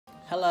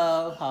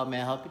Hello, how may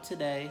I help you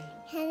today?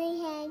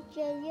 Honey had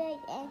sugar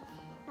and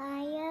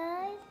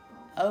iron.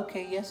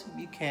 Okay, yes,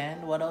 you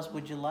can. What else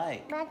would you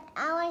like? But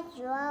I want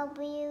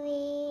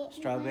strawberry.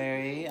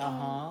 Strawberry,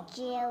 And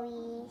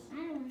cherries.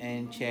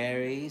 And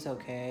cherries,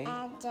 okay.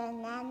 And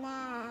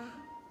banana.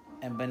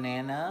 And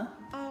banana.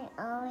 And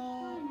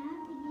orange.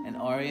 And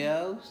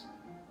Oreos.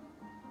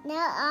 No,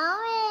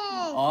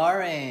 orange.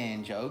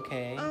 Orange,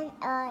 okay. And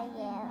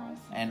Oreos.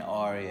 And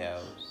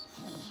Oreos.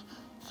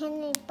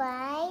 Can I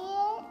buy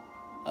it?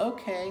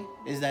 Okay,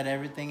 is that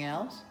everything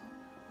else?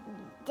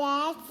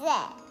 That's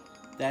it.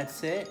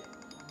 That's it?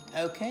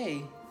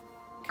 Okay.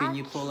 Can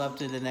you pull up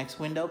to the next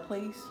window,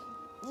 please?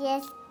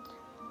 Yes.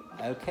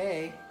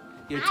 Okay.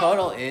 Your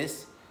total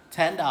is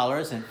 $10.50.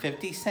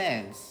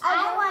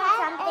 I want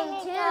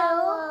something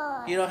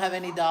too. You don't have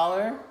any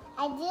dollar?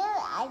 I do.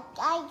 I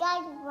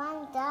got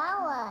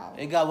 $1.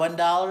 You got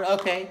 $1?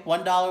 Okay,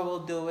 $1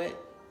 will do it.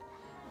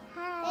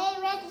 Hey,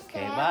 register.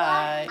 Okay,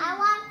 bye. I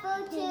want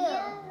food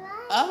too.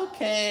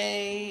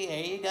 Okay,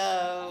 there you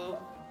go.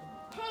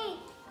 Hey.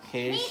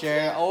 Here's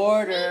your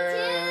order.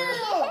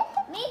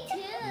 Me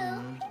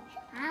too.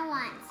 I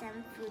want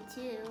some food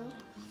too.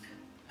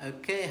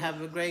 Okay,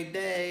 have a great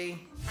day.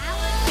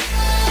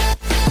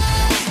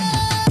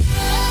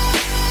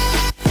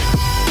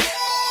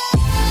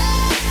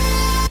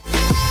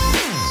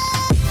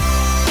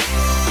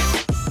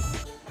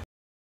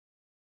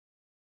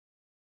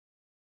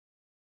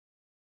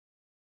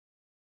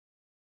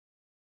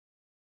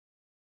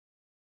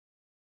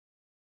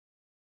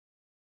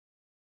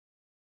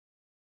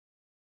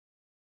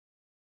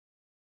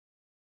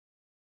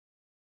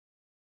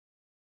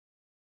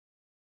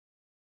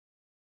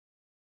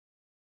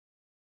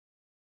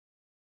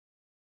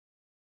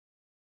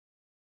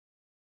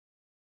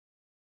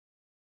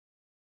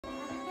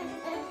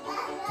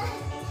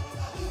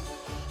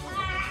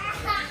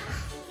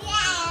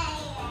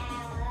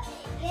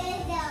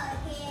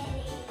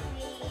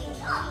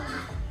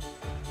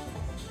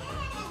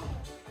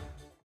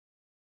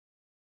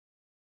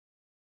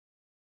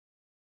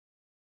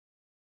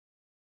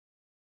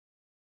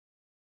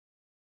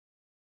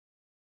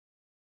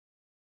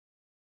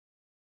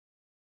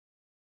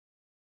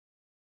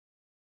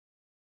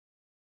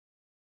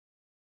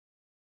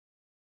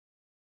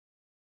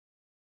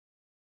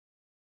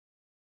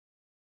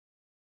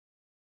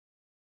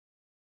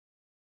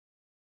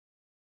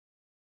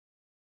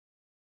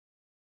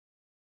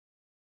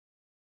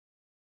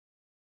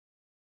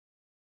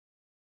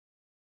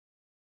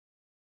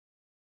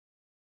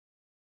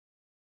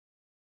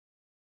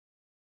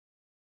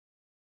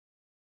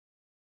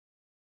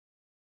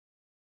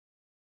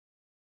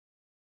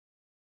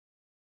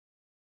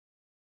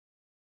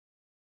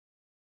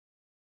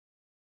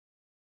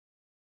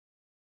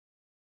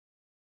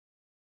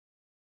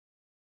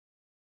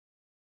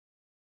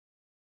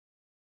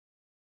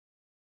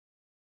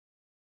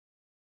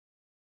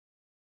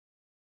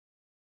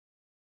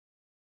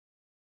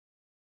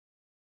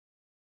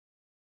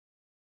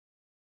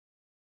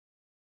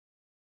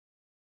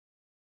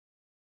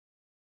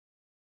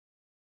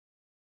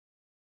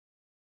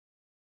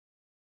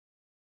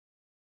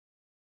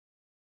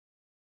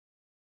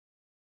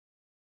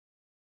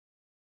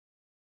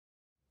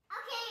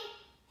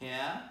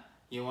 Yeah?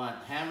 You want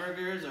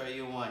hamburgers or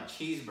you want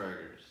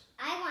cheeseburgers?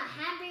 I want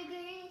hamburger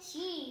and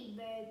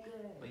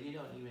cheeseburger. But you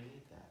don't even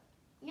eat that.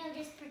 No,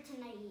 just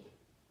pretend I eat it.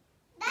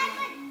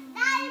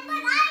 Daddy,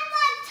 but I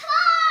want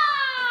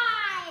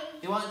toys!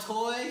 You want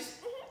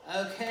toys?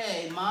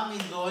 Okay,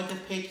 Mommy's going to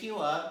pick you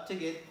up to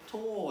get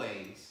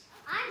toys.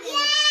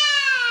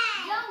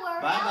 Don't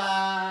worry.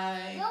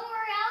 Bye-bye. Don't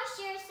worry, I'll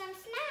share some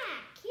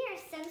snack.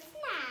 Here's some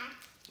snack.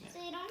 Yeah. So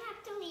you don't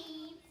have to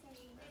leave.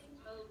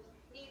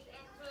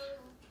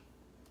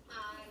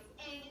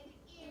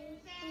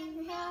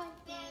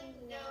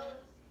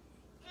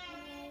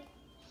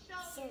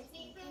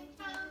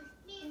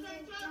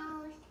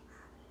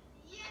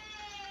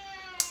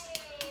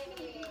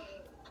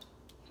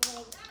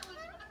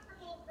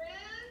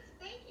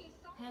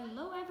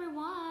 Hello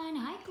everyone!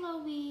 Hi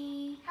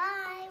Chloe!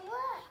 Hi,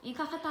 what?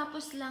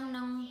 Ikakatapos lang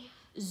ng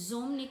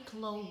Zoom ni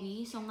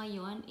Chloe. So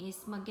ngayon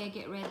is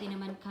mag-get ready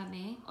naman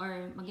kami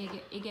or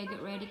i-get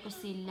ready ko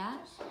sila.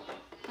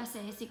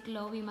 Kasi si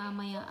Chloe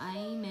mamaya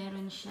ay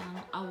meron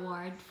siyang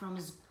award from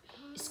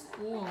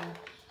school.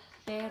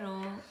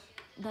 Pero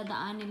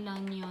dadaanin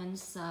lang yon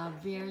sa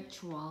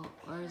virtual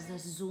or sa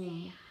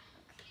Zoom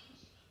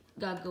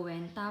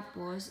gagawin.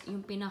 Tapos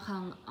yung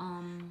pinakang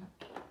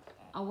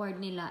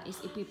award nila is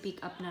ipipick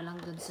up na lang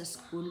dun sa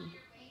school.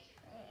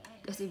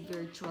 Kasi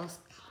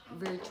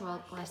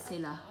virtual class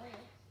sila.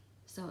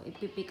 So,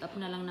 ipipick up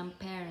na lang ng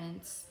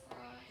parents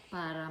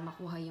para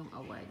makuha yung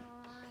award.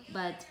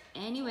 But,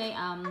 anyway,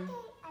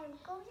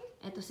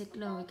 eto si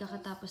Chloe,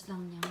 kakatapos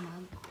lang niya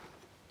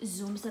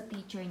mag-zoom sa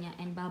teacher niya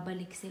and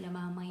babalik sila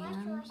mamaya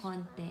ng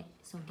konti.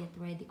 So, get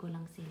ready ko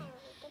lang sila.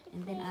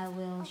 And then, I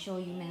will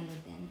show you Melo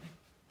then.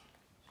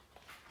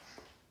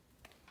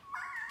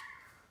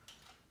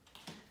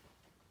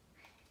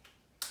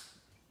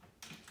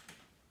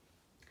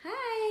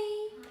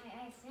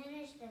 I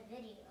finished the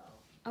video.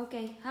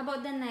 Okay, how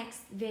about the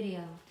next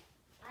video?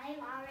 I've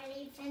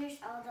already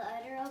finished all the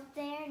other up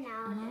there.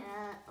 Now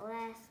the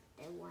last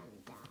one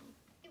down.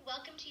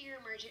 Welcome to your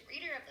Emergent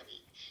Reader of the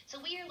Week. So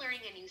we are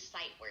learning a new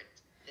sight word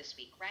this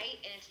week, right?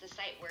 And it's the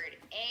sight word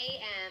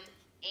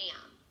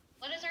am.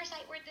 What is our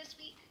sight word this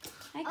week?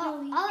 Hi,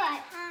 Chloe. All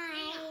right.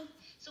 Hi.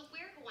 So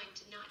we're going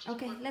to not just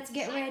Okay, work with let's the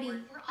get sight ready.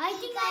 word, we're I also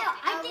think going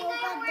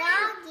to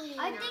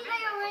I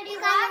already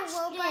watched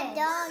this.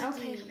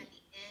 Okay. at the end.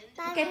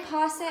 Okay,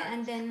 pause it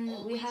and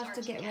then we have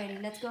to get ready.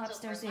 Let's go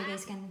upstairs so you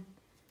guys can...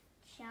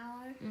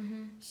 Shower.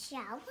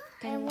 Shower?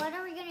 Can And you- what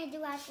are we gonna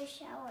do after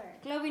shower?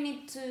 Chloe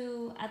need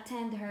to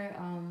attend her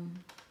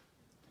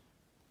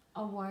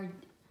award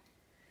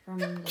from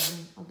the...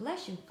 Oh,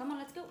 bless you. Come on,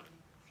 let's go.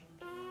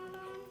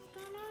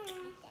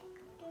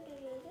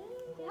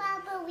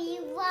 Wobbly,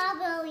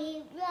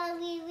 wobbly,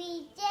 wobbly,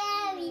 wee,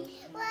 dairy,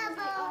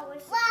 wobble,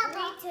 wobble,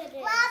 wobble,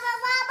 wobble,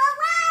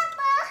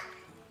 wobble.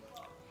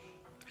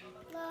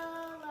 La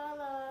la la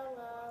la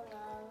la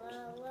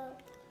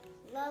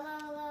la la la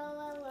la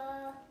la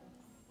la.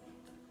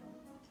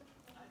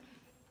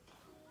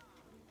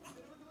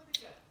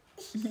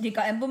 Hindi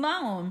ka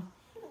bumangon.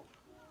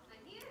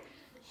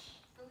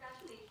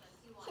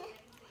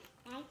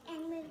 Right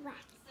and relax.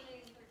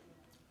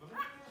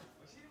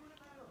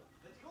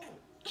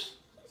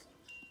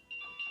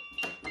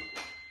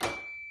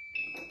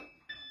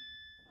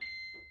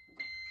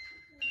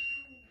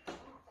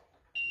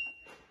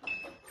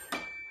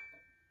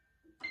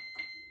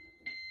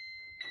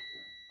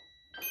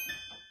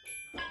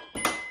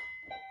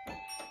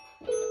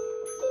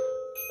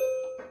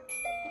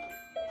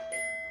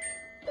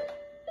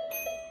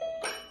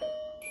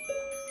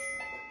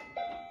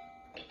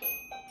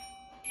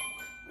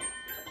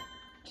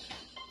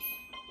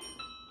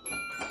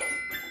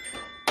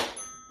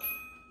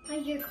 Hi,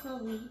 you're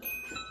Chloe.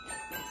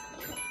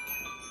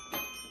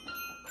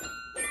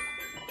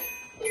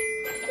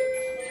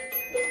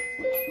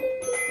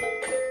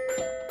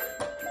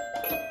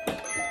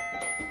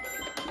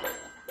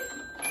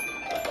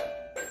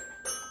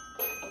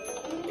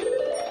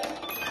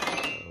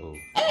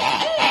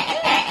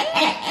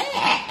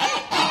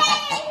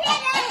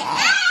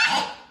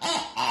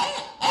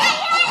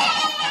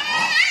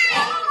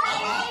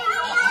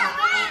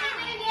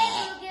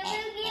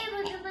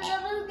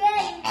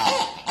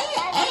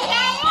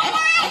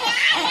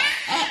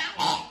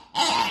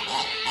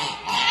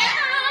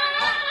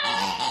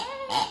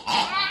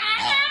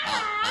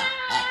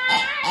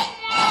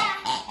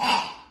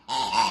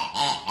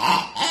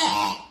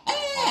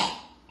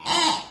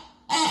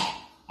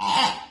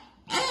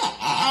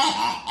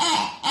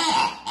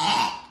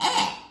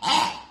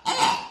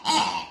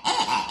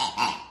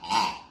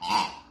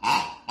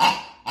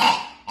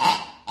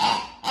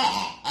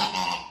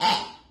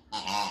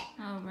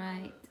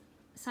 Alright.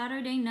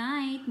 Saturday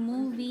night,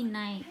 movie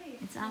night.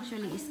 It's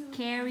actually a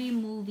scary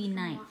movie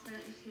night.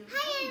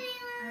 Hi,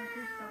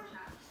 everyone.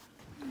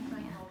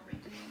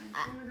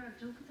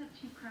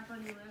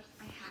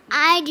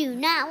 I do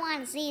not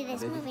want to see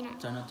this movie now.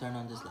 Turn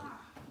on this light.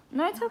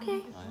 No, it's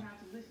okay.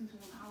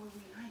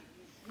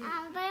 But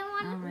I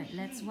want Alright,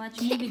 let's watch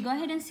movie. Go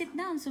ahead and sit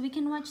down so we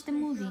can watch the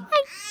movie.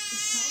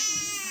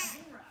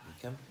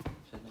 Come.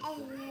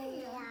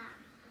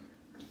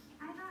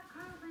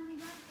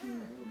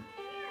 to.